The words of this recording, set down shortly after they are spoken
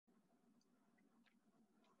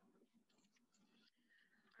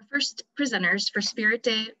First presenters for Spirit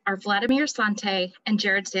Day are Vlad Sainte and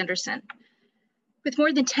Jarrod Sanderson. With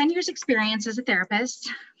more than 10 years experience as a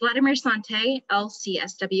therapist, Vlad Sainte,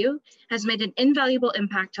 LCSW, has made an invaluable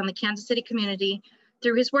impact on the Kansas City community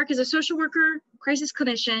through his work as a social worker, crisis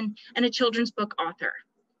clinician, and a children's book author.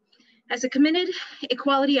 As a committed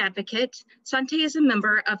equality advocate, Sainte is a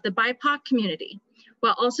member of the BIPOC community,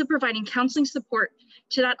 while also providing counseling support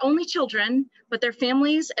to not only children, but their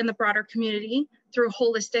families and the broader community through a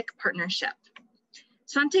holistic partnership.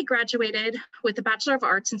 Sainte graduated with a Bachelor of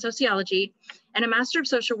Arts in Sociology and a Master of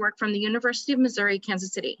Social Work from the University of Missouri,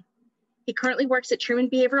 Kansas City. He currently works at Truman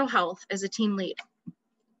Behavioral Health as a team lead.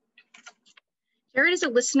 Jarrod is a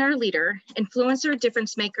listener, leader, influencer,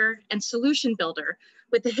 difference maker, and solution builder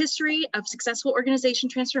with a history of successful organization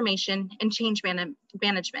transformation and change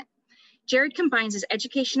management. Jarrod combines his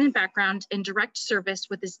education and background in direct service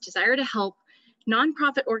with his desire to help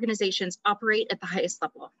nonprofit organizations operate at the highest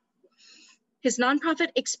level. His nonprofit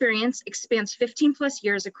experience spans 15+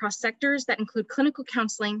 years across sectors that include clinical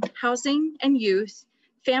counseling, housing and youth,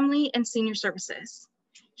 family and senior services.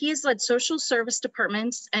 He has led social service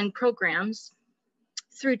departments and programs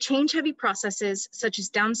through change-heavy processes such as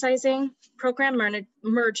downsizing, program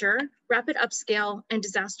merger, rapid upscale, and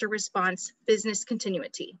disaster response business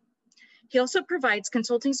continuity. He also provides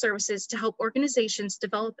consulting services to help organizations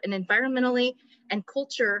develop an environment and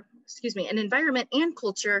culture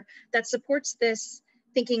that supports this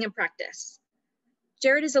thinking and practice.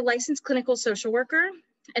 Jarrod is a licensed clinical social worker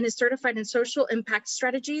and is certified in social impact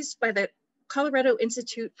strategies by the Colorado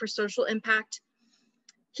Institute for Social Impact.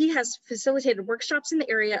 He has facilitated workshops in the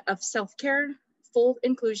area of self-care, full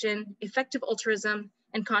inclusion, effective altruism,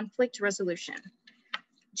 and conflict resolution.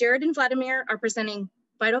 Jarrod and Vladimir are presenting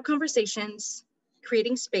Vital Conversations,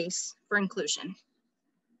 Creating Space for Inclusion.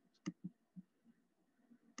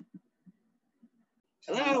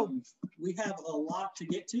 Hello. We have a lot to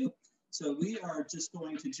get to, so we are just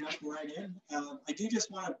going to jump right in. I do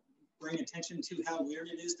just want to bring attention to how weird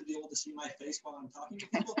it is to be able to see my face while I'm talking to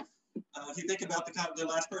people. If you think about the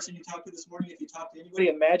last person you talked to this morning, if you talk to anybody,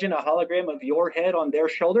 imagine a hologram of your head on their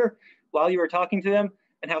shoulder while you were talking to them,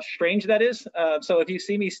 and how strange that is. So if you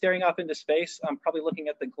see me staring off into space, I'm probably looking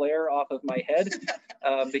at the glare off of my head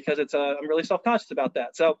because I'm really self-conscious about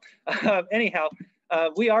that. So anyhow,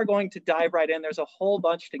 we are going to dive right in. There's a whole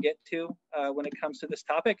bunch to get to when it comes to this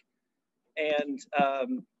topic. And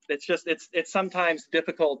it's sometimes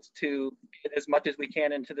difficult to get as much as we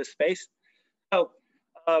can into this space. So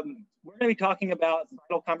we're going to be talking about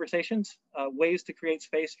vital conversations, ways to create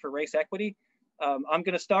space for race equity. I'm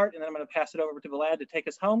going to start, and then I'm going to pass it over to Vlad to take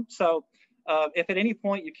us home. So if at any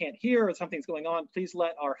point you can't hear or something's going on, please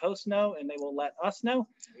let our hosts know, and they will let us know.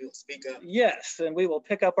 We will speak up. Yes, and we will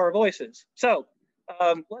pick up our voices. So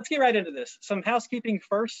let's get right into this. Some housekeeping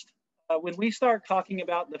first. When we start talking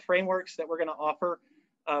about the frameworks that we're going to offer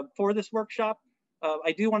for this workshop,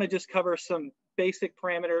 I do want to just cover some basic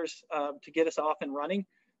parameters to get us off and running.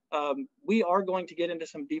 We are going to get into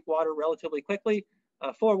some deep water relatively quickly.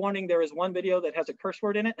 Forewarning, there is one video that has a curse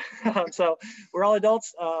word in it. So we're all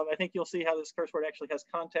adults. I think you'll see how this curse word actually has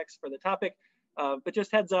context for the topic. But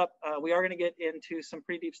just heads up, we are going to get into some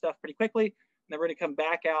pretty deep stuff pretty quickly. And then we're going to come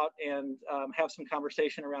back out and have some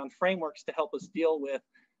conversation around frameworks to help us deal with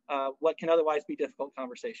what can otherwise be difficult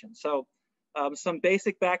conversations. So some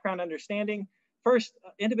basic background understanding. First,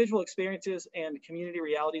 individual experiences and community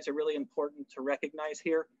realities are really important to recognize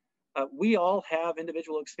here. We all have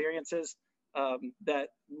individual experiences that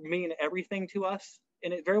mean everything to us.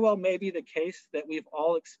 And it very well may be the case that we've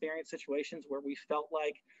all experienced situations where we felt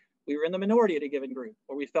like we were in the minority at a given group,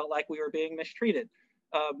 or we felt like we were being mistreated.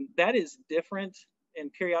 That is different in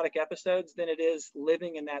periodic episodes than it is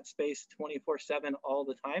living in that space 24/7 all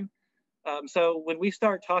the time. So when we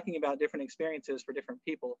start talking about different experiences for different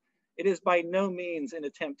people, it is by no means an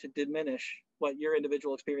attempt to diminish what your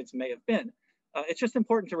individual experience may have been. It's just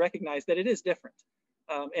important to recognize that it is different.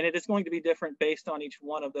 And it is going to be different based on each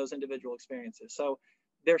one of those individual experiences. So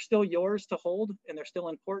they're still yours to hold, and they're still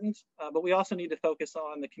important, but we also need to focus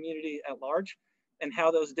on the community at large and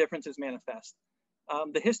how those differences manifest.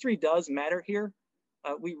 The history does matter here.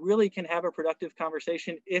 We really can have a productive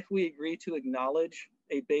conversation if we agree to acknowledge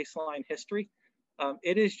a baseline history.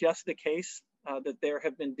 It is just the case that there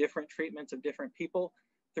have been different treatments of different people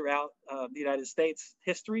throughout the United States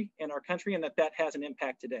history in our country, and that has an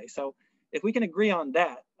impact today. So if we can agree on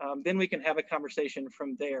that, then we can have a conversation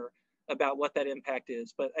from there about what that impact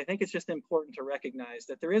is. But I think it's just important to recognize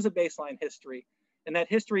that there is a baseline history, and that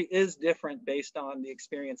history is different based on the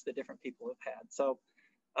experience that different people have had. So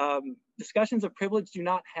discussions of privilege do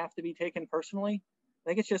not have to be taken personally. I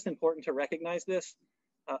think it's just important to recognize this.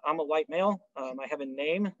 I'm a white male. I have a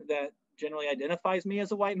name that generally identifies me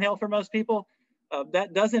as a white male for most people.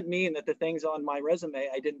 That doesn't mean that the things on my resume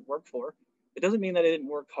I didn't work for. It doesn't mean that I didn't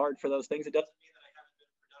work hard for those things. It doesn't mean that I haven't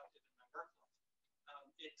been productive in my work life.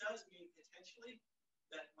 It does mean potentially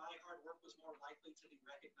that my hard work was more likely to be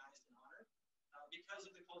recognized and honored because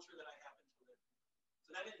of the culture that I happen to live in.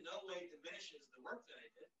 So that in no way diminishes the work that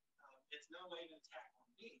I did. It's no way an attack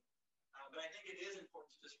on me. But I think it is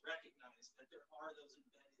important to just recognize that there are those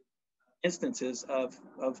embedded instances of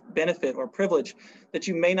benefit or privilege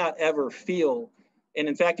that you may not ever feel. And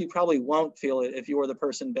in fact, you probably won't feel it if you are the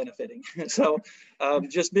person benefiting. So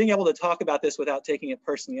just being able to talk about this without taking it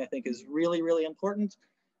personally, I think is really, really important.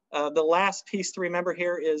 The last piece to remember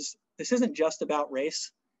here is this isn't just about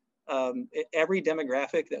race. Every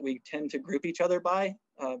demographic that we tend to group each other by,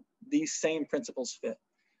 these same principles fit.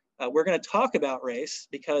 We're going to talk about race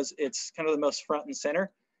because it's kind of the most front and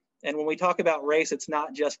center. And when we talk about race, it's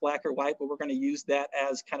not just black or white, but we're going to use that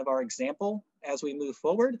as kind of our example as we move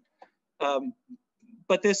forward.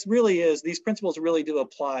 But this really is, these principles really do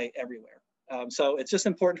apply everywhere. So it's just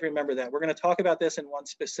important to remember that. We're going to talk about this in one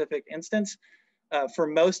specific instance for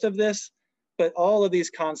most of this, but all of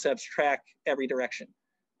these concepts track every direction.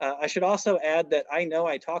 I should also add that I know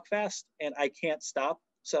I talk fast and I can't stop.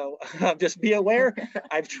 So just be aware,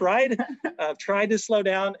 I've tried to slow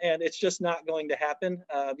down and it's just not going to happen.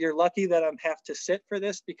 You're lucky that I have to sit for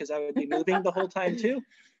this because I would be moving the whole time too.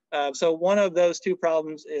 So one of those two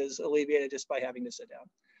problems is alleviated just by having to sit down.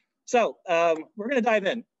 So we're gonna dive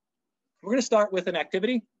in. We're gonna start with an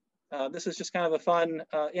activity. This is just kind of a fun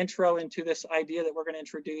intro into this idea that we're gonna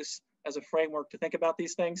introduce as a framework to think about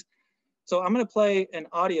these things. So I'm gonna play an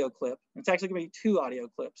audio clip. It's actually gonna be 2 audio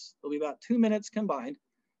clips. It'll be about 2 minutes combined.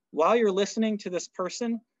 While you're listening to this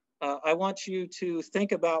person, I want you to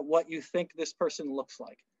think about what you think this person looks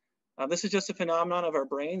like. This is just a phenomenon of our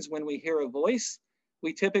brains. When we hear a voice,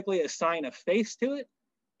 we typically assign a face to it,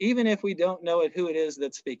 even if we don't know who it is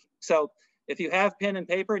that's speaking. So if you have pen and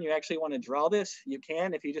paper and you actually want to draw this, you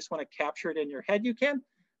can. If you just want to capture it in your head, you can.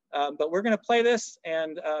 But we're going to play this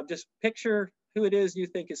and just picture who it is you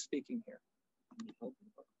think is speaking here. That's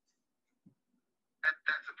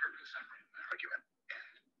the purpose of my argument. And,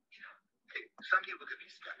 some people could be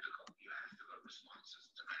skeptical. You ask about responses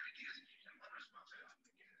to my ideas, and one response I often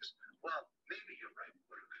get is, well, maybe you're right.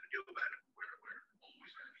 What are we going to do about it? We're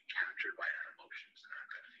always going to be captured by our emotions and our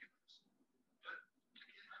gut feelings. But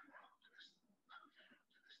again, I'm more optimistic.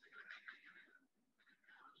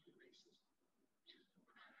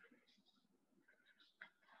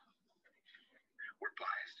 We're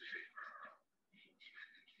biased to favor our own, even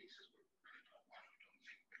in cases where we really don't want to, don't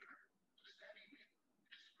think we are. Does that mean we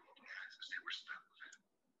just throw up our hands and say we're stuck with it?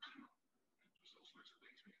 There's all sorts of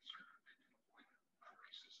ways we can sort of avoid our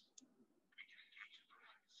racism. We can engage in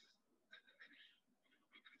providing system that diminish.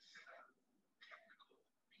 We could set up technical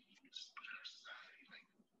means in our society like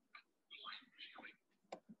blind viewing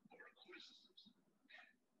or quota systems.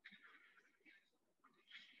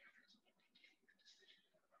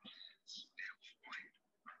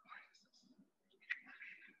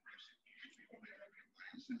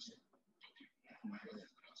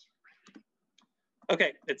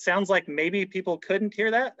 Okay, it sounds like maybe people couldn't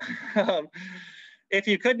hear that. If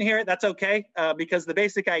you couldn't hear it, that's okay, because the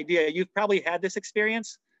basic idea, you've probably had this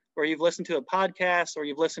experience where you've listened to a podcast or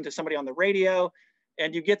you've listened to somebody on the radio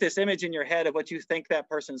and you get this image in your head of what you think that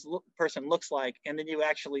person looks like, and then you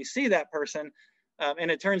actually see that person, and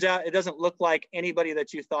it turns out it doesn't look like anybody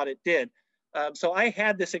that you thought it did. So I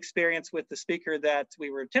had this experience with the speaker that we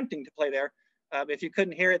were attempting to play there. If you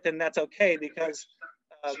couldn't hear it, then that's okay, because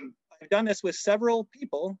I've done this with several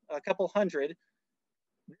people, a couple hundred.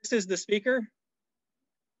 This is the speaker.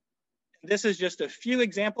 This is just a few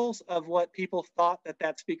examples of what people thought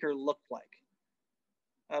that speaker looked like.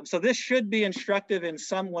 So this should be instructive in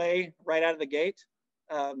some way right out of the gate,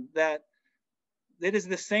 that it is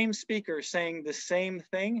the same speaker saying the same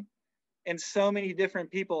thing, and so many different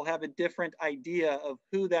people have a different idea of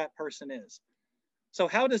who that person is. So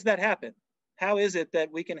how does that happen? How is it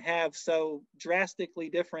that we can have so drastically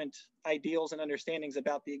different ideals and understandings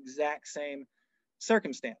about the exact same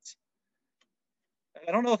circumstance?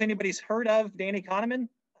 I don't know if anybody's heard of Danny Kahneman.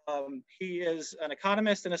 He is an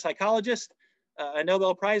economist and a psychologist, a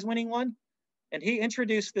Nobel Prize winning one. And he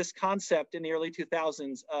introduced this concept in the early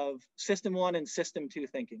 2000s of system 1 and system 2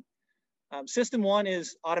 thinking. System 1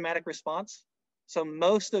 is automatic response. So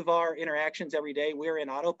most of our interactions every day, we're in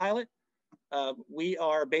autopilot. We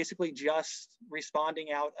are basically just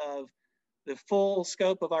responding out of the full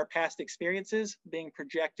scope of our past experiences being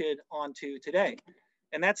projected onto today.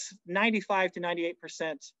 And that's 95 to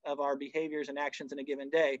 98% of our behaviors and actions in a given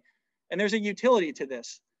day. And there's a utility to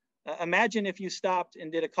this. Imagine if you stopped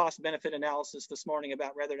and did a cost-benefit analysis this morning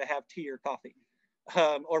about whether to have tea or coffee,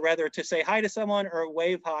 or whether to say hi to someone or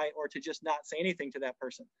wave hi, or to just not say anything to that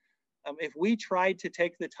person. If we tried to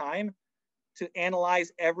take the time to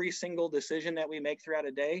analyze every single decision that we make throughout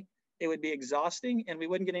a day, it would be exhausting and we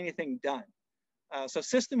wouldn't get anything done. So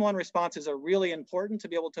system one responses are really important to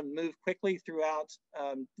be able to move quickly throughout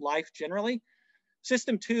life generally.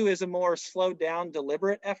 System two is a more slowed down,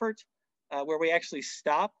 deliberate effort where we actually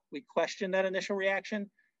stop, we question that initial reaction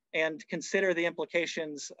and consider the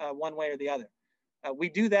implications one way or the other. We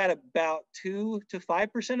do that about 2 to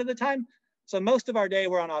 5% of the time. So most of our day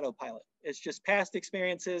we're on autopilot. It's just past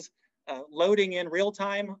experiences loading in real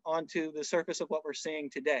time onto the surface of what we're seeing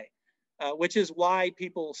today. Which is why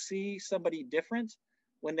people see somebody different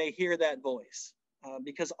when they hear that voice,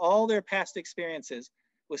 because all their past experiences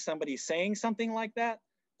with somebody saying something like that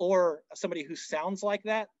or somebody who sounds like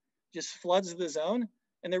that just floods the zone.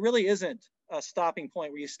 And there really isn't a stopping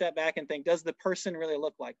point where you step back and think, does the person really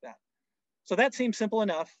look like that? So that seems simple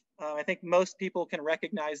enough. I think most people can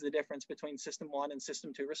recognize the difference between system one and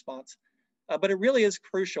system two response, but it really is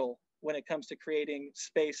crucial when it comes to creating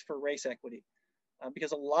space for race equity.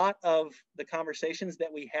 Because a lot of the conversations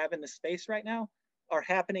that we have in the space right now are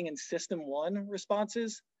happening in system one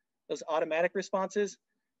responses, those automatic responses,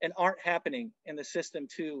 and aren't happening in the system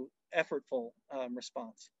two effortful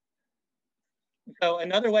response. So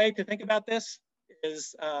another way to think about this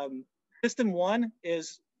is system one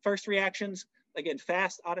is first reactions, again,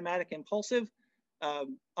 fast, automatic, impulsive,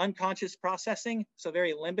 unconscious processing, so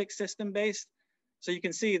very limbic system based. So you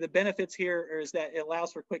can see the benefits here is that it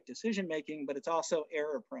allows for quick decision making, but it's also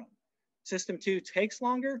error prone. System two takes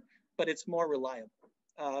longer, but it's more reliable.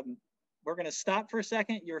 We're gonna stop for a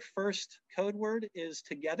second. Your first code word is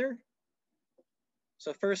together.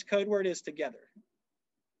 So first code word is together.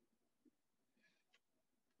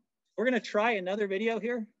 We're gonna try another video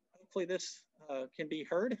here. Hopefully this can be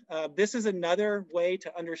heard. This is another way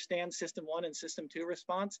to understand system one and system two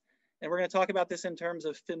response. And we're going to talk about this in terms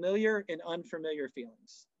of familiar and unfamiliar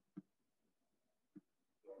feelings.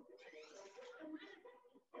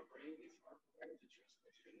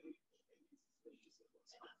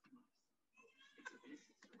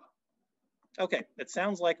 Okay, it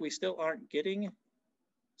sounds like we still aren't getting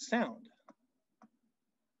sound.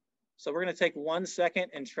 So we're going to take 1 second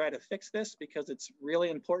and try to fix this because it's really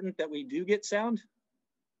important that we do get sound.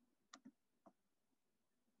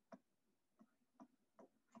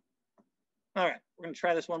 All right, we're gonna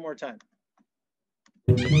try this one more time.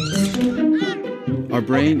 Our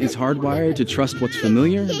brain is hardwired to trust what's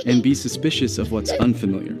familiar and be suspicious of what's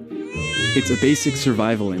unfamiliar. It's a basic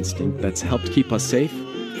survival instinct that's helped keep us safe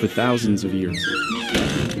for thousands of years.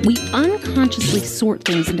 We unconsciously sort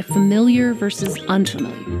things into familiar versus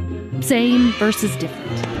unfamiliar, same versus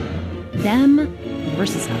different, them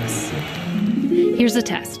versus us. Here's a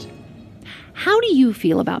test. How do you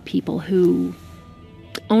feel about people who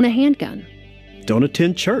own a handgun? Don't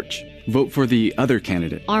attend church. Vote for the other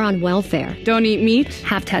candidate. Are on welfare. Don't eat meat.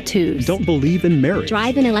 Have tattoos. Don't believe in marriage.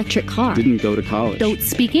 Drive an electric car. Didn't go to college. Don't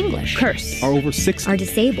speak English. Curse. Are over 60. Are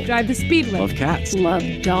disabled. Drive the speed limit. Love cats. Love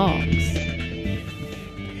dogs.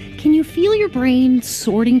 Can you feel your brain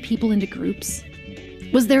sorting people into groups?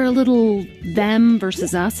 Was there a little them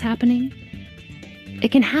versus us happening?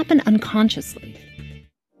 It can happen unconsciously.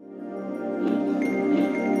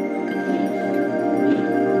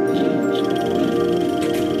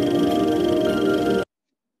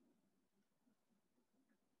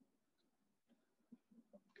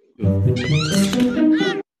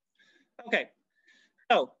 Okay,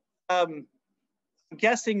 so I'm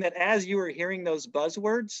guessing that as you were hearing those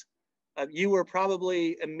buzzwords, you were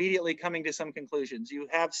probably immediately coming to some conclusions. You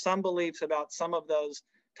have some beliefs about some of those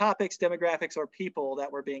topics, demographics, or people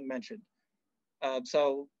that were being mentioned.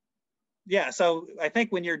 So I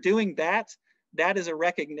think when you're doing that, that is a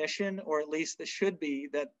recognition, or at least it should be,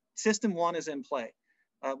 that system one is in play.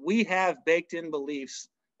 We have baked in beliefs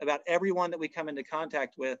about everyone that we come into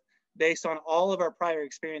contact with based on all of our prior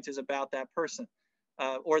experiences about that person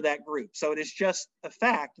or that group. So it is just a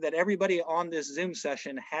fact that everybody on this Zoom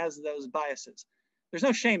session has those biases. There's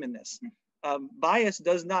no shame in this. Bias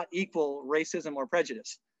does not equal racism or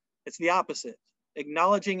prejudice. It's the opposite.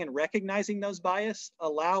 Acknowledging and recognizing those bias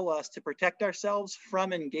allow us to protect ourselves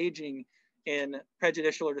from engaging in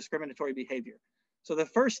prejudicial or discriminatory behavior. So the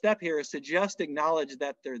first step here is to just acknowledge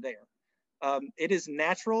that they're there. It is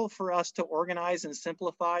natural for us to organize and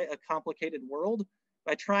simplify a complicated world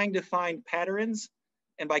by trying to find patterns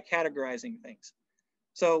and by categorizing things.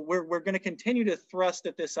 So we're going to continue to thrust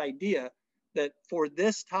at this idea that for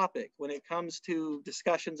this topic, when it comes to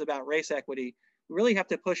discussions about race equity, we really have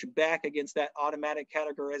to push back against that automatic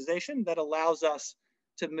categorization that allows us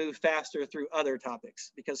to move faster through other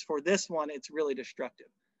topics, because for this one, it's really destructive.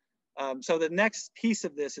 So the next piece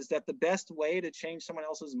of this is that the best way to change someone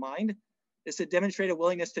else's mind is to demonstrate a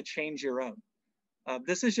willingness to change your own.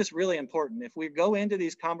 This is just really important. If we go into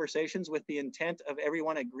these conversations with the intent of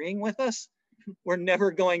everyone agreeing with us, we're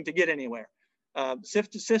never going to get anywhere.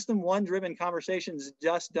 System one driven conversations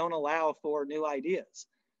just don't allow for new ideas.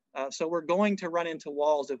 So we're going to run into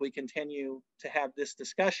walls if we continue to have this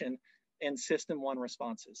discussion in system one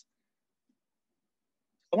responses.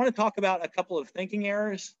 I want to talk about a couple of thinking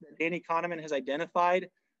errors that Danny Kahneman has identified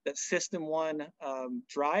that system one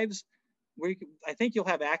drives. I think you'll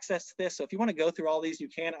have access to this. So if you want to go through all these, you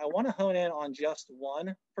can. I want to hone in on just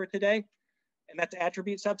one for today, and that's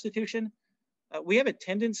attribute substitution. We have a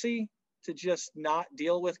tendency to just not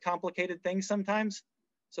deal with complicated things sometimes.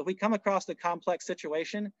 So if we come across a complex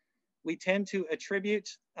situation, we tend to attribute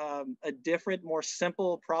a different, more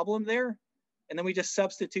simple problem there, and then we just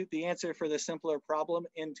substitute the answer for the simpler problem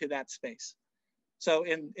into that space. So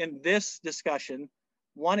in this discussion,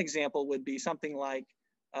 one example would be something like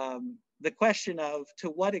the question of, to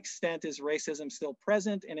what extent is racism still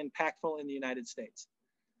present and impactful in the United States?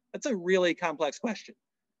 That's a really complex question.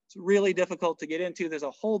 It's really difficult to get into. There's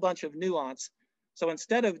a whole bunch of nuance. So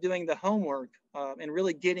instead of doing the homework and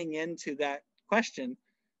really getting into that question,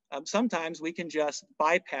 sometimes we can just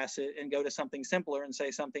bypass it and go to something simpler and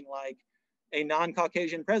say something like, a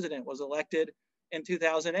non-Caucasian president was elected in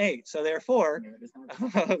 2008. So therefore,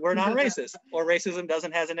 we're not racist, or racism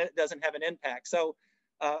doesn't have an impact. So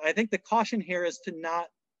I think the caution here is to not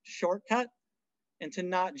shortcut and to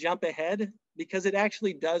not jump ahead, because it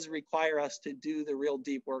actually does require us to do the real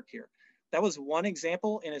deep work here. That was one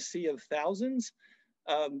example in a sea of thousands.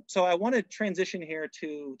 So I want to transition here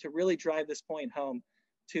to really drive this point home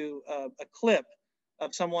to a clip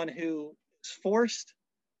of someone who is forced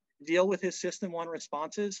to deal with his system one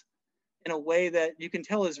responses in a way that you can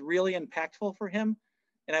tell is really impactful for him.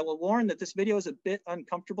 And I will warn that this video is a bit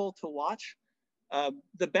uncomfortable to watch.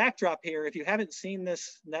 The backdrop here, if you haven't seen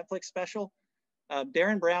this Netflix special,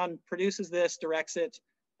 Darren Brown produces this, directs it.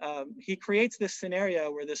 He creates this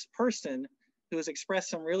scenario where this person who has expressed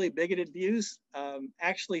some really bigoted views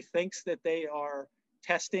actually thinks that they are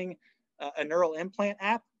testing a neural implant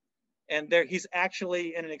app. And he's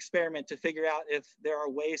actually in an experiment to figure out if there are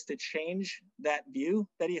ways to change that view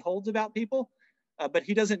that he holds about people, but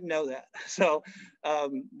he doesn't know that. So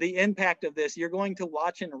the impact of this, you're going to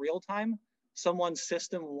watch in real time someone's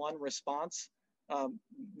system one response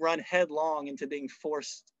run headlong into being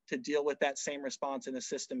forced to deal with that same response in a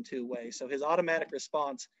system two way. So his automatic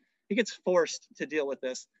response, he gets forced to deal with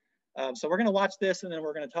this. So we're gonna watch this and then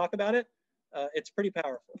we're gonna talk about it. It's pretty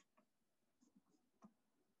powerful.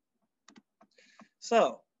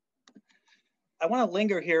 So I wanna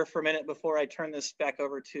linger here for a minute before I turn this back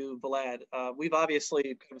over to Vlad. We've obviously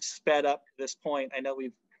kind of sped up to this point. I know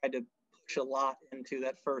we've tried to push a lot into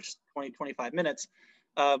that first 20, 25 minutes.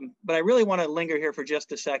 But I really want to linger here for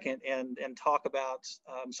just a second and talk about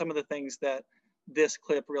some of the things that this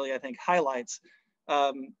clip really, I think, highlights.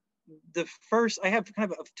 The first, I have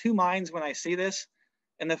kind of two minds when I see this.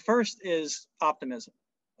 And the first is optimism,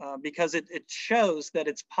 because it shows that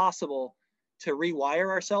it's possible to rewire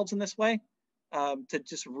ourselves in this way, to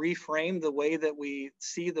just reframe the way that we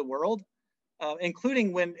see the world,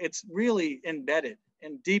 including when it's really embedded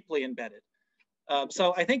and deeply embedded.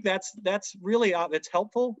 So I think that's really, it's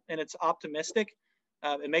helpful and it's optimistic.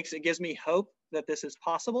 It gives me hope that this is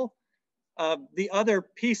possible. The other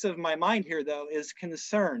piece of my mind here though is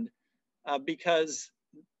concerned because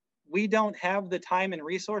we don't have the time and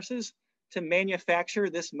resources to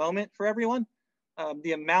manufacture this moment for everyone.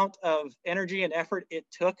 The amount of energy and effort it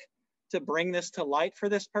took to bring this to light for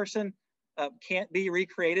this person can't be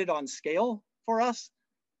recreated on scale for us.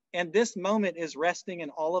 And this moment is resting in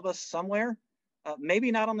all of us somewhere.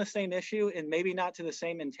 Maybe not on the same issue and maybe not to the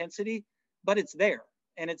same intensity, but it's there.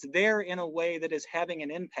 And it's there in a way that is having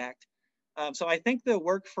an impact. So I think the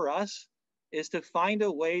work for us is to find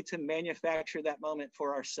a way to manufacture that moment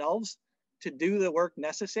for ourselves, to do the work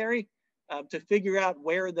necessary, to figure out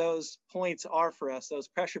where those points are for us, those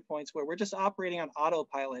pressure points where we're just operating on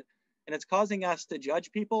autopilot. And it's causing us to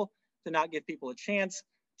judge people, to not give people a chance,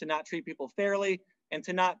 to not treat people fairly, and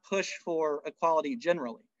to not push for equality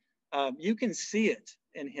generally. You can see it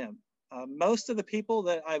in him. Most of the people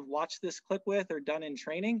that I've watched this clip with or done in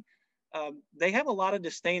training, they have a lot of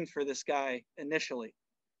disdain for this guy initially.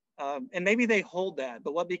 And maybe they hold that,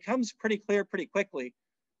 but what becomes pretty clear pretty quickly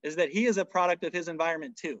is that he is a product of his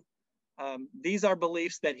environment too. These are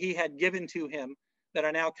beliefs that he had given to him that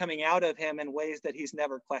are now coming out of him in ways that he's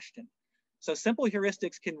never questioned. So simple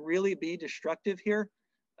heuristics can really be destructive here.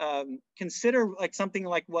 Consider like something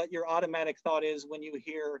like what your automatic thought is when you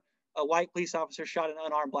hear a white police officer shot an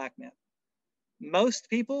unarmed black man. Most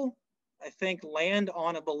people, I think, land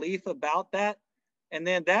on a belief about that, and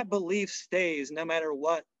then that belief stays no matter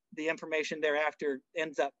what the information thereafter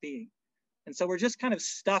ends up being. And so we're just kind of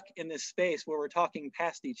stuck in this space where we're talking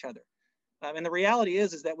past each other. And the reality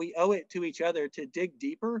is that we owe it to each other to dig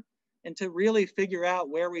deeper and to really figure out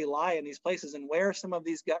where we lie in these places and where some of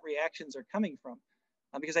these gut reactions are coming from.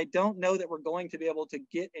 Because I don't know that we're going to be able to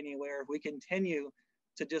get anywhere if we continue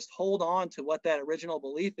to just hold on to what that original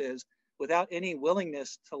belief is without any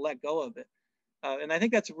willingness to let go of it. And I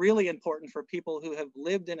think that's really important for people who have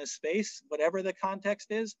lived in a space, whatever the context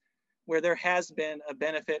is, where there has been a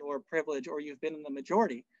benefit or a privilege, or you've been in the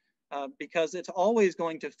majority, because it's always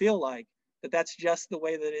going to feel like that that's just the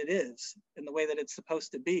way that it is and the way that it's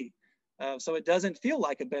supposed to be. So it doesn't feel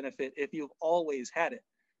like a benefit if you've always had it.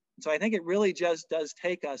 So I think it really just does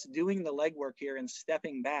take us doing the legwork here and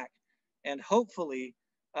stepping back. And hopefully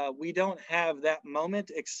we don't have that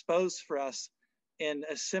moment exposed for us in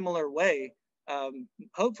a similar way.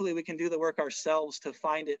 Hopefully we can do the work ourselves to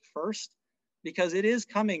find it first, because it is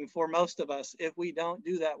coming for most of us if we don't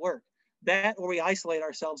do that work. That, or we isolate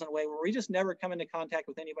ourselves in a way where we just never come into contact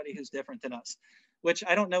with anybody who's different than us, which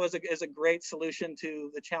I don't know is a great solution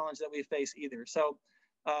to the challenge that we face either. So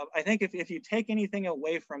I think if you take anything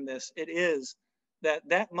away from this, it is that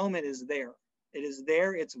that moment is there. It is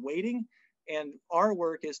there, it's waiting, and our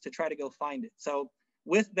work is to try to go find it. So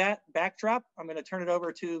with that backdrop, I'm gonna turn it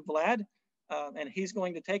over to Vlad, and he's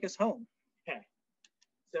going to take us home. Okay,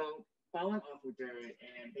 so following up with Jared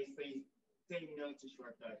and basically saying no to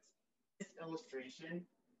shortcuts, this illustration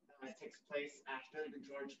takes place after the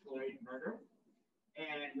George Floyd murder.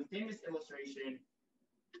 And within this illustration,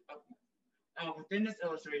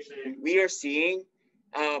 we are seeing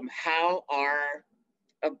how our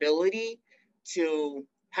ability to,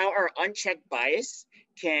 how our unchecked bias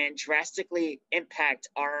can drastically impact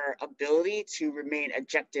our ability to remain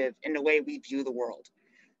objective in the way we view the world.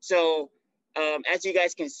 So as you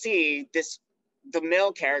guys can see, the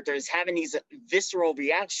male character is having these visceral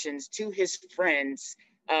reactions to his friends'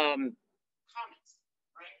 comments,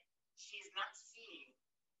 right? She's not seeing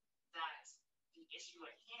that the issue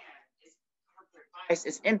at hand is her bias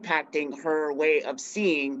is impacting her way of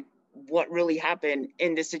seeing what really happened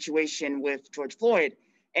in this situation with George Floyd.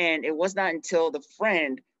 And it was not until the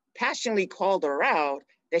friend passionately called her out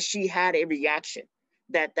that she had a reaction,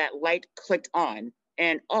 that light clicked on.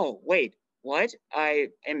 And oh, wait, what?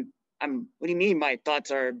 What do you mean my thoughts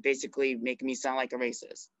are basically making me sound like a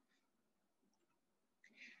racist?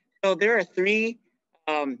 So there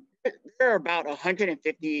are about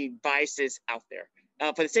 150 biases out there.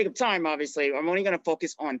 For the sake of time, obviously, I'm only going to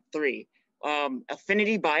focus on 3.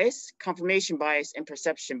 Affinity bias, confirmation bias, and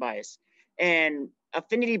perception bias. And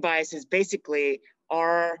affinity bias is basically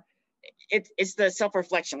it's the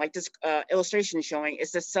self-reflection, like this illustration is showing.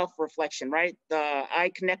 It's the self-reflection, right? I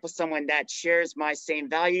connect with someone that shares my same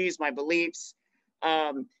values, my beliefs.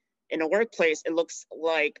 In a workplace, it looks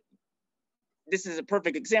like, this is a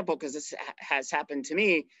perfect example because this has happened to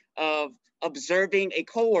me, of observing a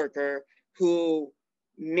coworker who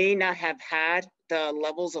may not have had the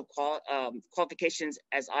levels of qualifications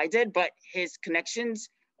as I did, but his connections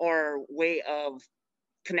or way of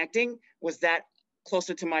connecting was that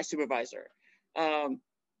closer to my supervisor. Okay,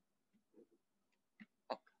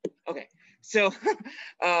 so,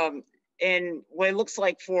 and what it looks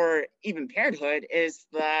like for even parenthood is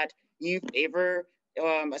that you favor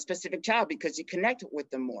a specific child because you connect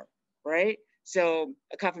with them more, right? So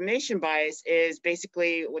a confirmation bias is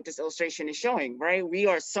basically what this illustration is showing, right? We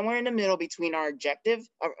are somewhere in the middle between our objective,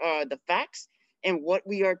 the facts, and what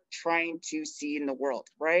we are trying to see in the world,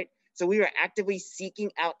 right? So we are actively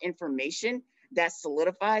seeking out information that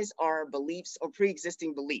solidifies our beliefs or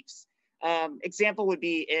pre-existing beliefs. Example would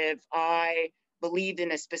be if I believed in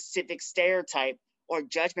a specific stereotype or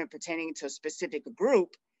judgment pertaining to a specific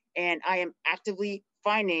group, and I am actively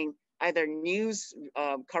finding either news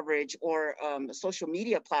coverage or a social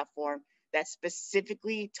media platform that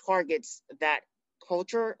specifically targets that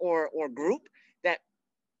culture or group, that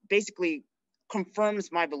basically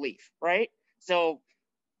confirms my belief, right? So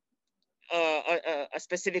a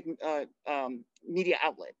specific media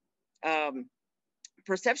outlet.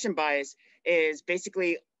 Perception bias is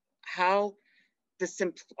basically how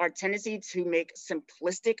our tendency to make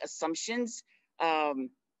simplistic assumptions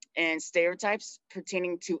and stereotypes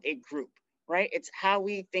pertaining to a group, right? It's how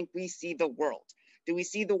we think we see the world. Do we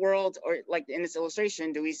see the world, or like in this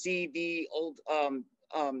illustration, do we see the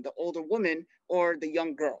older woman or the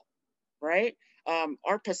young girl, right?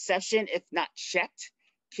 Our perception, if not checked,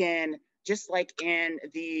 can, just like in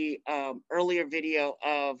the earlier video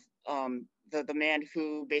of the man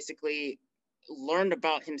who basically learned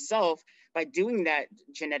about himself by doing that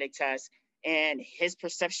genetic test, and his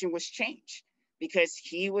perception was changed because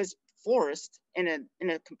he was forced in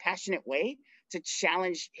a compassionate way to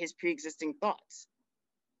challenge his pre-existing thoughts.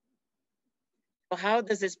 So how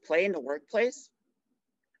does this play in the workplace?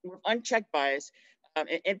 With unchecked bias,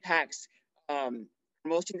 it impacts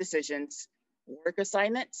promotion decisions, work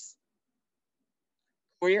assignments,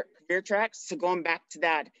 career tracks. So going back to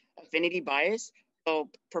that affinity bias, so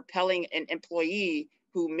propelling an employee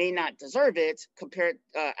who may not deserve it compared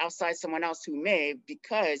outside someone else who may,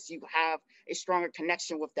 because you have a stronger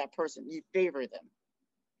connection with that person. You favor them.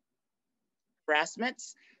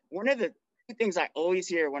 Harassments. One of the things I always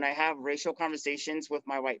hear when I have racial conversations with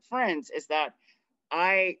my white friends is that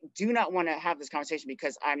I do not want to have this conversation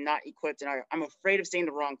because I'm not equipped and I'm afraid of saying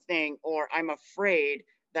the wrong thing, or I'm afraid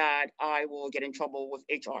that I will get in trouble with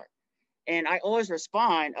HR. And I always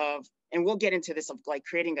respond of, and we'll get into this of like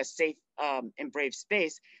creating a safe and brave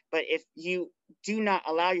space, but if you do not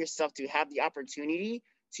allow yourself to have the opportunity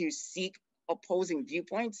to seek opposing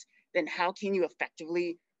viewpoints, then how can you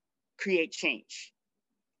effectively create change?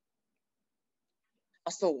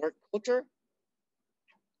 Also, work culture,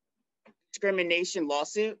 discrimination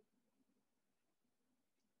lawsuit,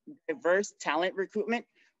 diverse talent recruitment.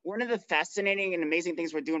 One of the fascinating and amazing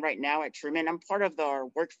things we're doing right now at Truman, I'm part of our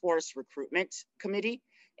workforce recruitment committee,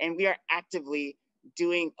 and we are actively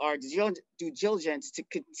doing our due diligence to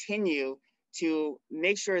continue to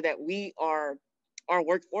make sure that our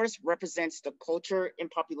workforce represents the culture and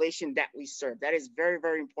population that we serve. That is very,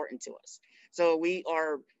 very important to us. So we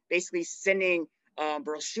are basically sending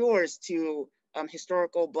brochures to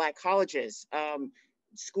historical Black colleges,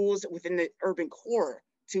 schools within the urban core,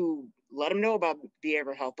 to let them know about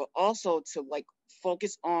behavioral health, but also to like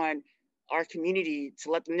focus on our community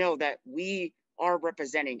to let them know that we are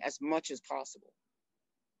representing as much as possible.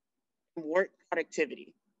 Work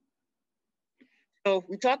productivity. So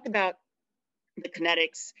we talked about the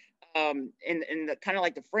kinetics in the kind of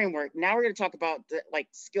like the framework. Now we're going to talk about the like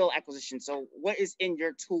skill acquisition. So what is in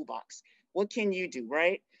your toolbox? What can you do,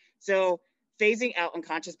 right? So phasing out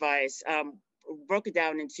unconscious bias, broke it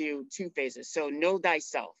down into two phases. So know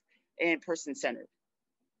thyself and person-centered.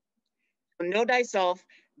 So know thyself,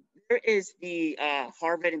 there is the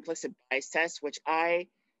Harvard implicit bias test, which I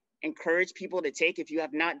encourage people to take if you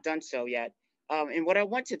have not done so yet. And what I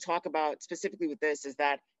want to talk about specifically with this is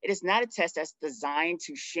that it is not a test that's designed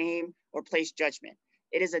to shame or place judgment.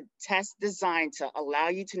 It is a test designed to allow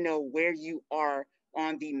you to know where you are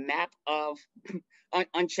on the map of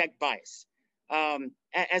unchecked bias.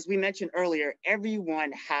 As we mentioned earlier,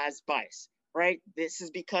 everyone has bias, right? This is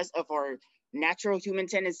because of our natural human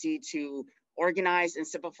tendency to organize and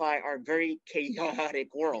simplify our very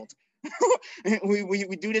chaotic world.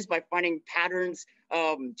 we do this by finding patterns,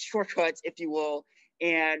 shortcuts, if you will,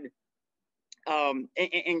 and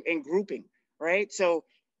grouping, right? So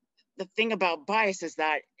the thing about bias is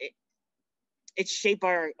that it's shaped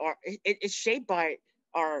by it's shaped by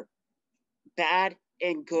our bad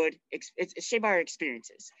and good, it's shaped by our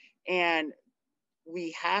experiences. And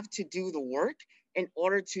we have to do the work in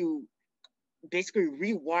order to basically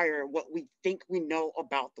rewire what we think we know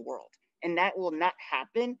about the world. And that will not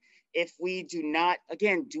happen if we do not,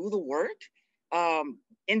 again, do the work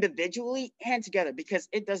individually and together, because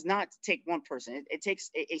it does not take one person. It takes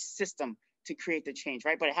a system to create the change,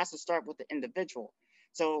 right? But it has to start with the individual.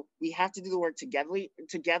 So we have to do the work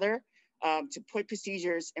together to put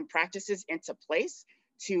procedures and practices into place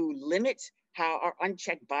to limit how our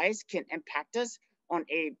unchecked bias can impact us on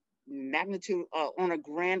a magnitude, on a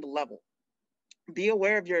grand level. Be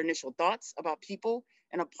aware of your initial thoughts about people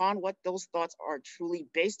and upon what those thoughts are truly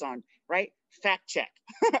based on, right? Fact check.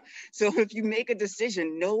 So if you make a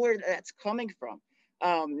decision, know where that's coming from.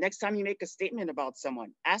 Next time you make a statement about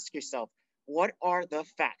someone, ask yourself, what are the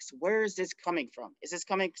facts? Where is this coming from? Is this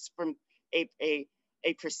coming from a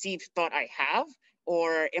perceived thought I have?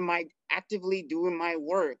 Or am I actively doing my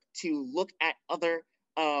work to look at other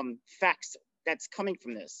facts that's coming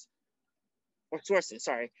from this? Or sources,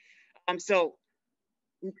 sorry. So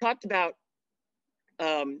we talked about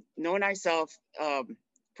knowing ourselves,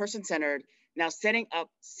 person-centered. Now setting up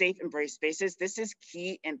safe and brave spaces. This is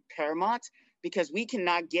key and paramount because we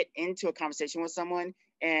cannot get into a conversation with someone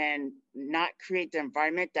and not create the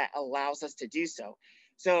environment that allows us to do so.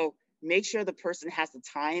 So make sure the person has the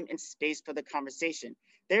time and space for the conversation.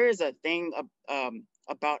 There is a thing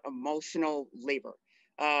about emotional labor.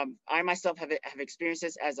 I myself have experienced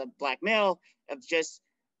this as a Black male, of just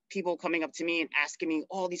people coming up to me and asking me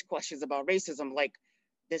all these questions about racism. Like,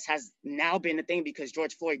 this has now been a thing because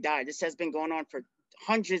George Floyd died. This has been going on for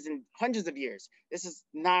hundreds and hundreds of years. This is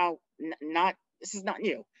now not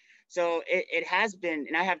new. So it has been,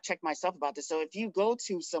 and I have checked myself about this. So if you go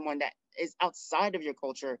to someone that is outside of your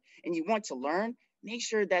culture and you want to learn, make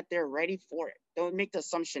sure that they're ready for it. Don't make the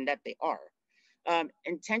assumption that they are.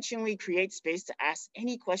 Intentionally create space to ask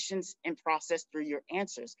any questions and process through your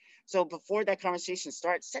answers. So before that conversation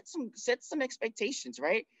starts, set some expectations,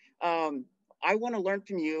 right? I want to learn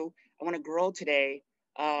from you. I want to grow today,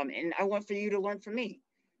 and I want for you to learn from me.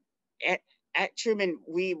 At Truman,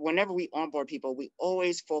 whenever we onboard people, we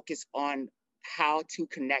always focus on how to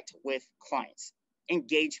connect with clients,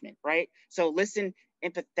 engagement, right? So listen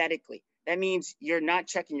empathetically. That means you're not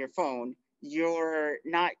checking your phone. You're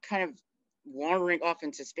not kind of wandering off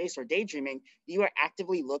into space or daydreaming. You are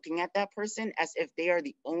actively looking at that person as if they are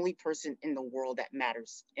the only person in the world that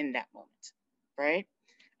matters in that moment, right?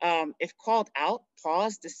 If called out,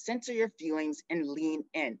 pause to center your feelings and lean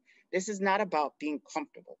in. This is not about being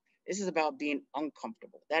comfortable. This is about being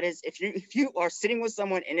uncomfortable. That is, if you are sitting with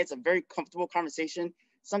someone and it's a very comfortable conversation,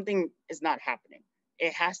 something is not happening.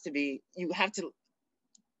 It has to be, you have to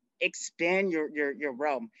expand your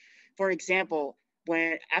realm. For example,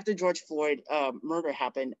 after George Floyd murder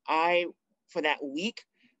happened, for that week,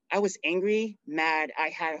 I was angry, mad. I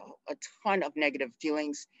had a ton of negative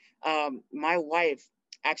feelings. My wife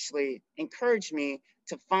actually encouraged me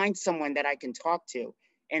to find someone that I can talk to.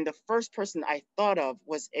 And the first person I thought of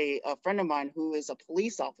was a friend of mine who is a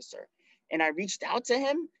police officer. And I reached out to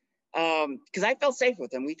him because I felt safe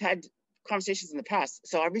with him. We've had conversations in the past.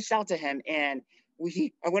 So I reached out to him and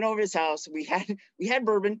I went over to his house. We had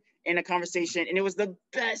bourbon in a conversation, and it was the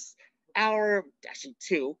best hour, actually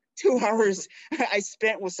 2 hours I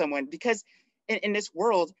spent with someone, because in this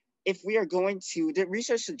world, if we are going to, the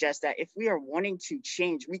research suggests that if we are wanting to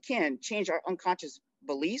change, we can change our unconscious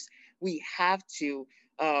beliefs. We have to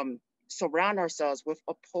surround ourselves with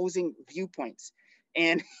opposing viewpoints.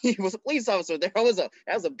 And he was a police officer. That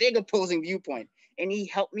was a big opposing viewpoint. And he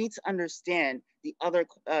helped me to understand the other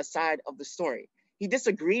side of the story. He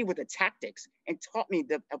disagreed with the tactics and taught me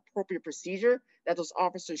the appropriate procedure that those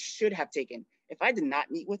officers should have taken. If I did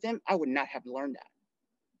not meet with him, I would not have learned that.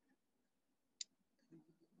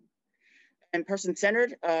 And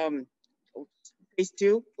person-centered, phase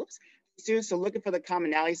two, so looking for the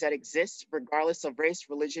commonalities that exist regardless of race,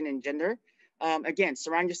 religion, and gender. Again,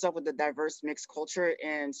 surround yourself with a diverse mixed culture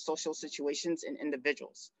and social situations and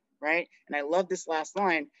individuals, right? And I love this last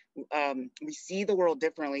line. We see the world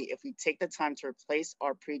differently if we take the time to replace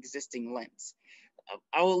our pre-existing lens.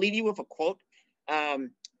 I will leave you with a quote.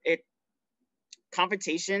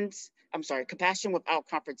 Compassion without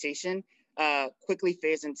confrontation quickly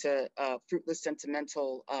fades into fruitless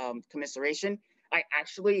sentimental commiseration. I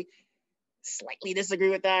actually slightly disagree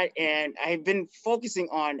with that, and I've been focusing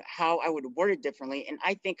on how I would word it differently. And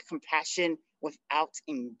I think compassion without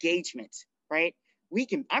engagement, right?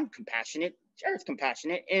 I'm compassionate, Jared's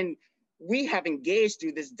compassionate, and we have engaged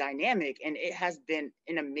through this dynamic, and it has been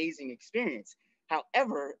an amazing experience.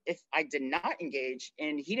 However, if I did not engage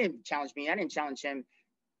and he didn't challenge me, I didn't challenge him,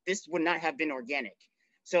 this would not have been organic.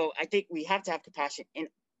 So I think we have to have compassion and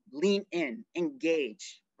lean in,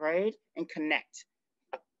 engage, right? And connect.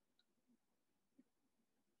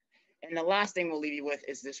 And the last thing we'll leave you with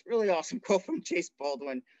is this really awesome quote from Chase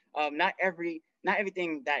Baldwin. Not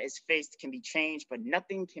everything that is faced can be changed, but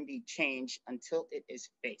nothing can be changed until it is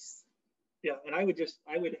faced. Yeah, and I would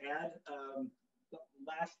add the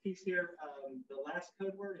last piece here. The last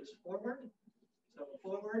code word is forward. So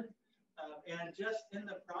forward, and just in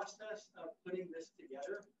the process of putting this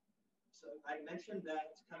together. So I mentioned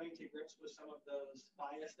that coming to grips with some of those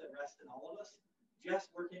bias that rest in all of us. Just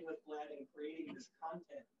working with Vlad and creating this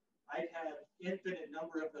content, I've had infinite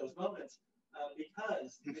number of those moments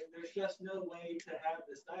because there's just no way to have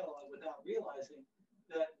this dialogue without realizing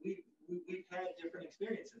that we've had different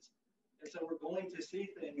experiences. And so we're going to see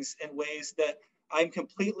things in ways that I'm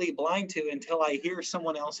completely blind to until I hear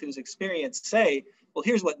someone else who's experienced say, well,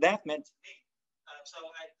 here's what that meant to me. So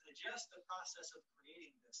just the process of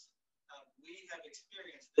creating this, we have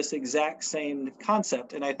experienced this exact same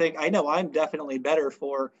concept. And I know I'm definitely better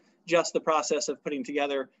for just the process of putting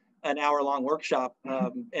together an hour-long workshop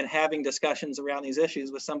and having discussions around these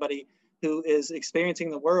issues with somebody who is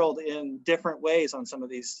experiencing the world in different ways on some of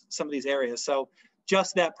these areas. So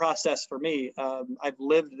just that process for me, I've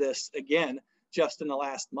lived this again just in the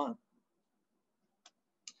last month.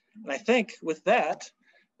 And I think with that,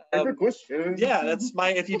 questions. yeah, that's my,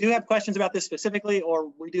 if you do have questions about this specifically,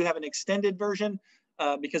 or we do have an extended version,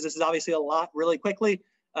 because this is obviously a lot really quickly.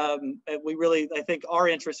 We really, I think our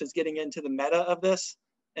interest is getting into the meta of this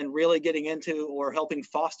and really getting into or helping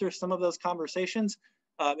foster some of those conversations.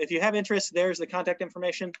 If you have interest, there's the contact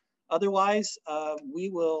information. Otherwise, we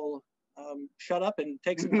will shut up and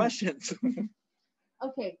take some questions.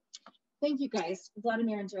 Okay, thank you guys,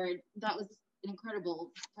 Vladimir and Jared. That was an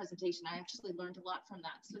incredible presentation. I actually learned a lot from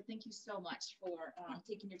that. So thank you so much for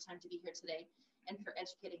taking your time to be here today and for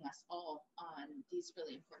educating us all on these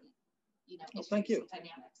really important, issues thank you. and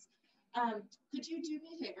dynamics. Could you do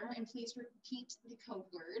me a favor and please repeat the code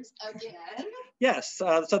words again? Yes,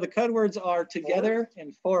 so the code words are together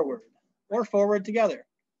and forward, or forward together.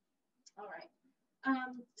 All right.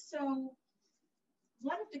 So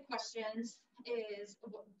one of the questions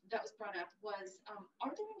that was brought up was,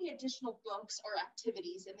 are there any additional books or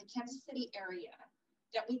activities in the Kansas City area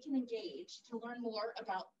that we can engage to learn more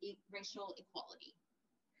about racial equality?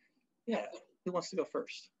 Yeah, who wants to go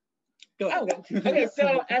first? Go ahead. Oh, okay,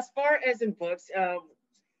 so as far as in books,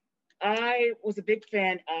 I was a big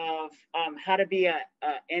fan of How to Be a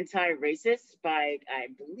Anti-Racist by, I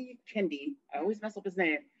believe, Kendi. I always mess up his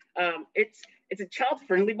name. It's a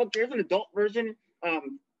child-friendly book. There's an adult version,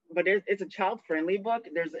 but it's a child-friendly book.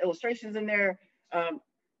 There's illustrations in there.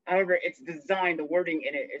 However, it's designed, the wording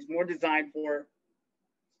in it is more designed for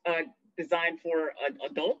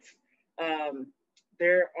adults. I'm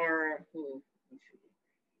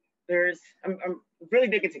really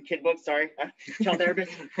big into kid books, sorry, child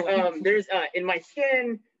therapist. There's In My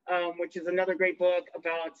Skin, which is another great book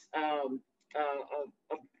about a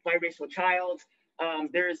biracial child.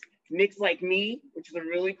 There's Mix Like Me, which is a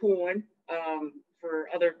really cool one for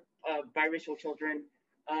other biracial children.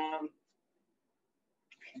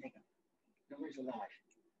 There's a lot.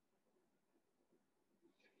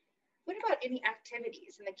 What about any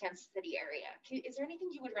activities in the Kansas City area? Is there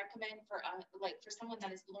anything you would recommend for for someone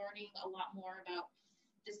that is learning a lot more about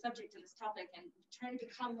this subject and this topic and trying to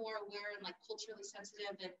become more aware and culturally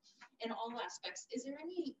sensitive and in all aspects? Is there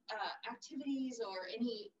any activities or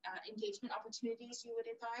any engagement opportunities you would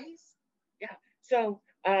advise? Yeah, so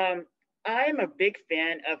I'm a big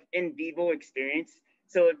fan of in vivo experience.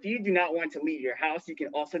 So if you do not want to leave your house, you can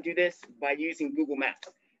also do this by using Google Maps.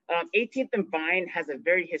 18th and Vine has a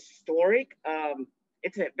very historic,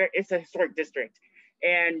 it's a historic district.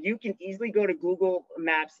 And you can easily go to Google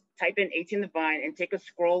Maps, type in 18th and Vine and take a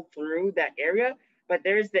scroll through that area. But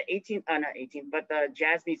there's the the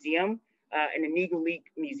Jazz Museum and the Negro League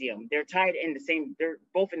Museum. They're they're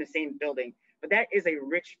both in the same building. But that is a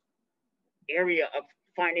rich area of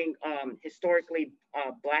finding historically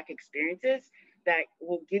Black experiences that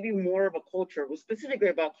will give you more of a culture, specifically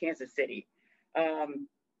about Kansas City.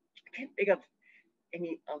 I can't think of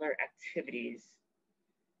any other activities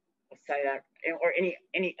outside that, or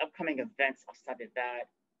any upcoming events outside of that.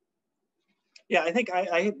 Yeah, I think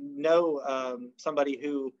I know somebody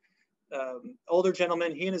who, older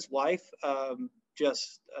gentleman, he and his wife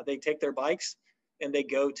they take their bikes and they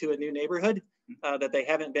go to a new neighborhood that they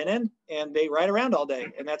haven't been in, and they ride around all day,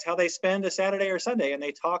 and that's how they spend a Saturday or Sunday, and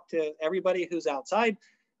they talk to everybody who's outside,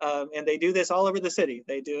 and they do this all over the city.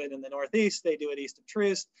 They do it in the Northeast, they do it east of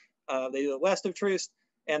Troost, they do it west of Troost,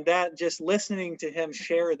 and that just listening to him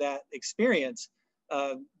share that experience,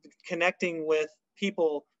 connecting with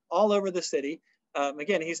people all over the city.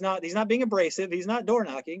 Again, he's not being abrasive, he's not door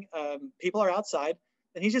knocking. People are outside,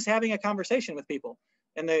 and he's just having a conversation with people.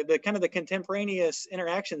 And the kind of the contemporaneous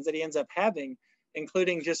interactions that he ends up having,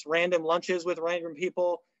 including just random lunches with random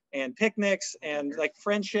people and picnics and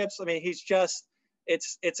friendships. I mean, he's just,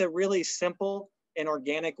 it's a really simple and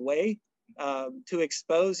organic way to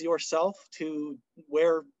expose yourself to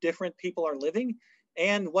where different people are living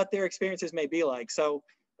and what their experiences may be like. So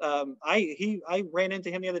I ran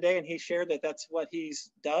into him the other day, and he shared that that's what he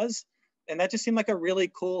does. And that just seemed like a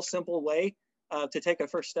really cool, simple way to take a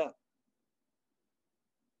first step.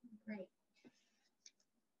 Great.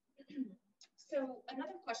 So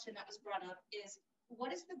another question that was brought up is,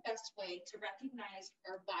 what is the best way to recognize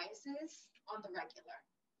our biases on the regular?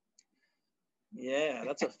 Yeah,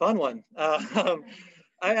 that's a fun one.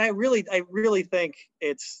 I really think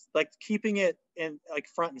it's keeping it in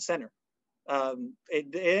front and center,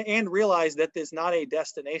 and realize that there's not a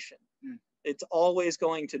destination. It's always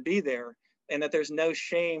going to be there, and that there's no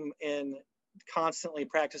shame in constantly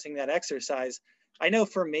practicing that exercise. I know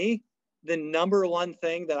for me, the number one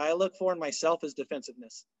thing that I look for in myself is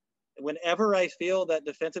defensiveness. Whenever I feel that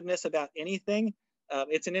defensiveness about anything,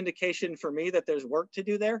 it's an indication for me that there's work to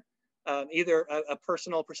do there. either a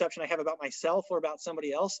personal perception I have about myself or about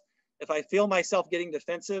somebody else. If I feel myself getting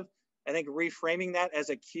defensive, I think reframing that as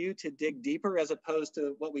a cue to dig deeper as opposed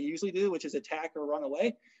to what we usually do, which is attack or run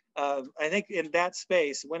away. I think in that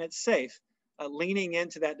space, when it's safe, leaning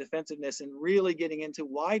into that defensiveness and really getting into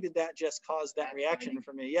why did that just cause that reaction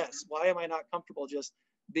for me? Yes, why am I not comfortable just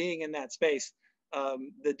being in that space?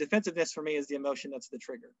 The defensiveness for me is the emotion that's the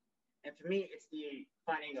trigger. And for me, it's the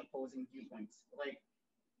finding opposing viewpoints. Like,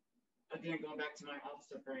 again, going back to my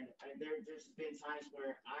officer friend, there's been times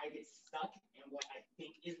where I get stuck in what I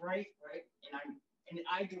think is right? And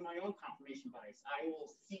I do my own confirmation bias. I will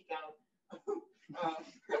seek out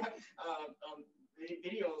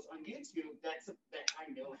videos on YouTube that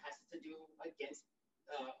I know has to do against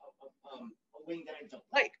a wing that I don't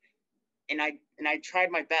like. And I tried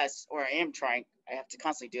my best, or I am trying, I have to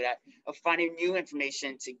constantly do that, of finding new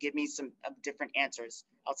information to give me some different answers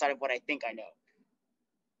outside of what I think I know.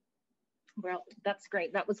 Well, that's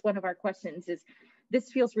great. That was one of our questions is, this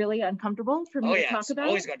feels really uncomfortable for me to talk about. It's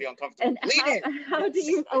always going to be uncomfortable. And how do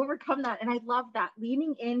you overcome that? And I love that,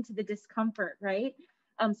 leaning into the discomfort, right?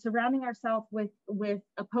 Surrounding ourselves with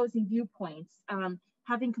opposing viewpoints,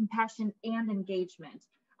 having compassion and engagement,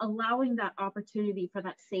 allowing that opportunity for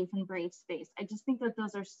that safe and brave space. I just think that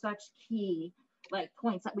those are such key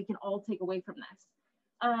points that we can all take away from this.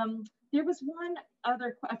 There was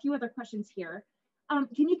a few other questions here.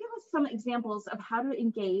 Can you give us some examples of how to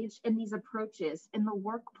engage in these approaches in the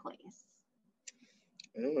workplace?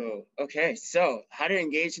 Oh, okay. So how to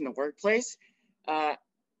engage in the workplace? I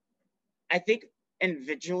think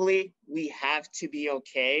individually, we have to be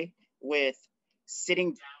okay with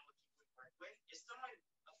sitting down with people we work with. If someone,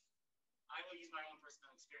 I will use my own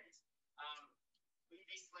personal experience. We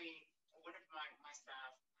basically, one of my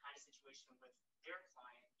staff had a situation with their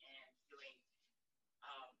client and feeling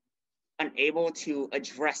unable to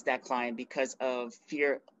address that client because of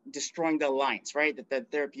fear destroying the alliance, right? The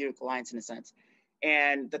therapeutic alliance in a sense.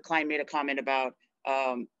 And the client made a comment about,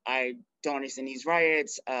 I don't understand these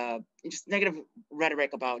riots, just negative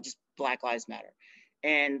rhetoric about just Black Lives Matter.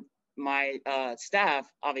 And my staff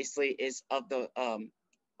obviously is of the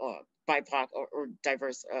BIPOC or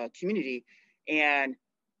diverse community, and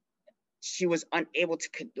she was unable to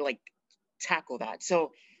tackle that.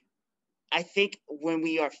 So I think when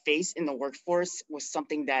we are faced in the workforce with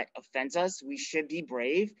something that offends us, we should be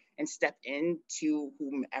brave and step into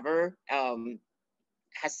whomever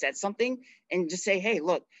has said something and just say, hey,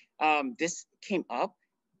 look, this came up.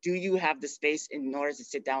 Do you have the space in order to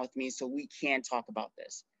sit down with me so we can talk about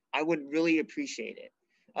this? I would really appreciate it.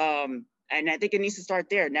 And I think it needs to start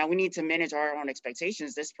there. Now we need to manage our own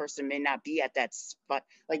expectations. This person may not be at that spot.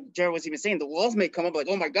 Like Jarrod was even saying, the walls may come up like,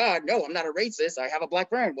 oh my God, no, I'm not a racist. I have a Black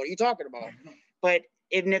friend. What are you talking about? But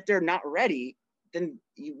even if they're not ready, then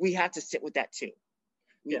we have to sit with that too.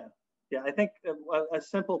 Yeah, I think a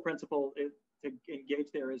simple principle to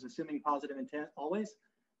engage there is assuming positive intent always.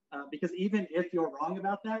 Because even if you're wrong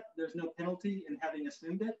about that, there's no penalty in having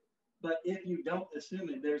assumed it. But if you don't assume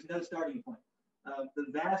it, there's no starting point. The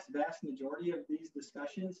vast majority of these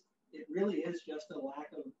discussions, it really is just a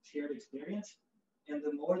lack of shared experience. And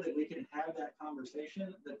the more that we can have that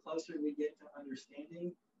conversation, the closer we get to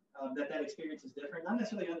understanding that experience is different. Not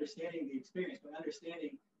necessarily understanding the experience, but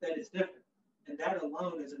understanding that it's different. And that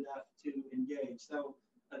alone is enough to engage. So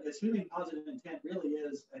assuming positive intent really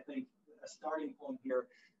is, I think, a starting point here,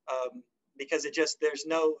 because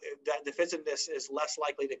that defensiveness is less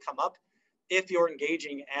likely to come up if you're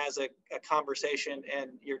engaging as a conversation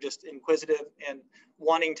and you're just inquisitive and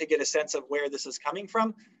wanting to get a sense of where this is coming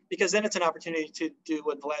from, because then it's an opportunity to do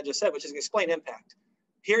what Vlad just said, which is explain impact.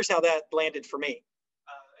 Here's how that landed for me.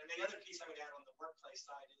 And the other piece I would add on the workplace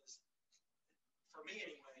side is, for me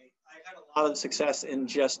anyway, I've had a lot of success in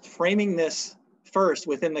just framing this first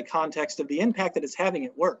within the context of the impact that it's having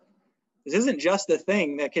at work. This isn't just a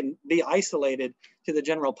thing that can be isolated to the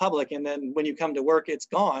general public, and then when you come to work, it's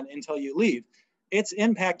gone until you leave. It's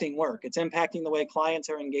impacting work. It's impacting the way clients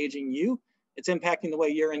are engaging you. It's impacting the way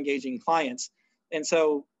you're engaging clients. And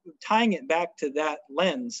so tying it back to that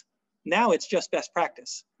lens, now it's just best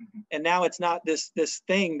practice. Mm-hmm. And now it's not this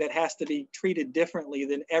thing that has to be treated differently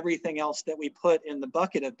than everything else that we put in the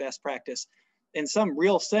bucket of best practice. In some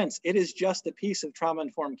real sense, it is just a piece of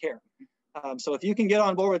trauma-informed care. So if you can get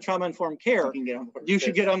on board with trauma-informed care, you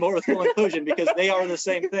should get on board with full inclusion, because they are the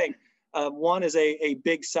same thing. One is a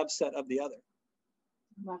big subset of the other.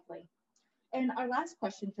 Lovely. And our last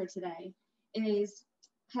question for today is,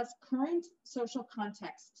 has current social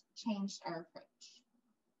context changed our approach?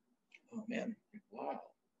 Oh man, wow.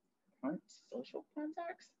 Current social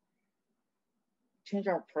context? change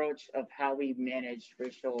our approach of how we manage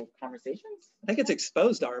racial conversations? I think it's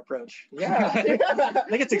exposed our approach. Yeah. I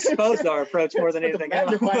think it's exposed our approach more than anything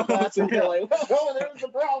else. Like, oh, there's the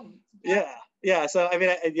problem. Yeah. So I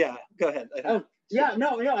mean, yeah. Go ahead. Oh, yeah.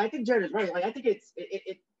 No. I think Jared is right. Like, I think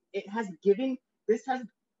it has given. This has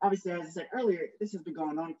obviously, as I said earlier, this has been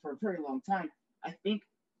going on for a very long time. I think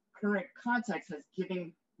current context has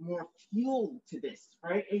given more fuel to this,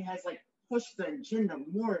 right? It has like pushed the agenda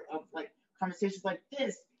more of like conversations like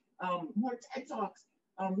this, more TED Talks,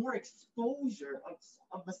 more exposure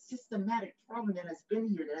of a systematic problem that has been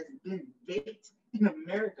here, that has been baked in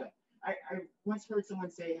America. I once heard someone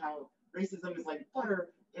say how racism is like butter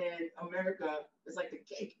and America is like the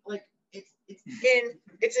cake. Like it's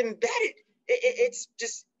embedded. It's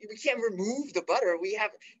just, we can't remove the butter. We have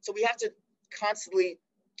to constantly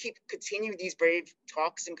continue these brave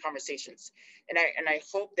talks and conversations. And I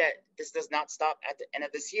hope that this does not stop at the end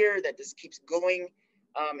of this year, that this keeps going,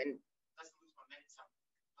 and doesn't lose momentum.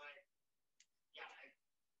 But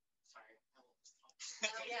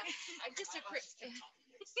yeah,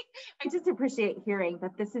 I just appreciate hearing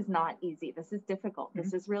that this is not easy. This is difficult.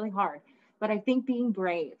 This is really hard. But I think being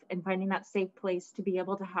brave and finding that safe place to be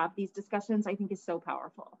able to have these discussions, I think is so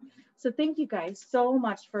powerful. So thank you guys so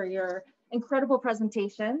much for your incredible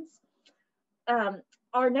presentations.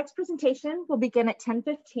 Our next presentation will begin at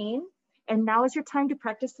 10:15. And now is your time to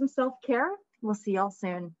practice some self-care. We'll see y'all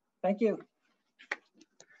soon. Thank you.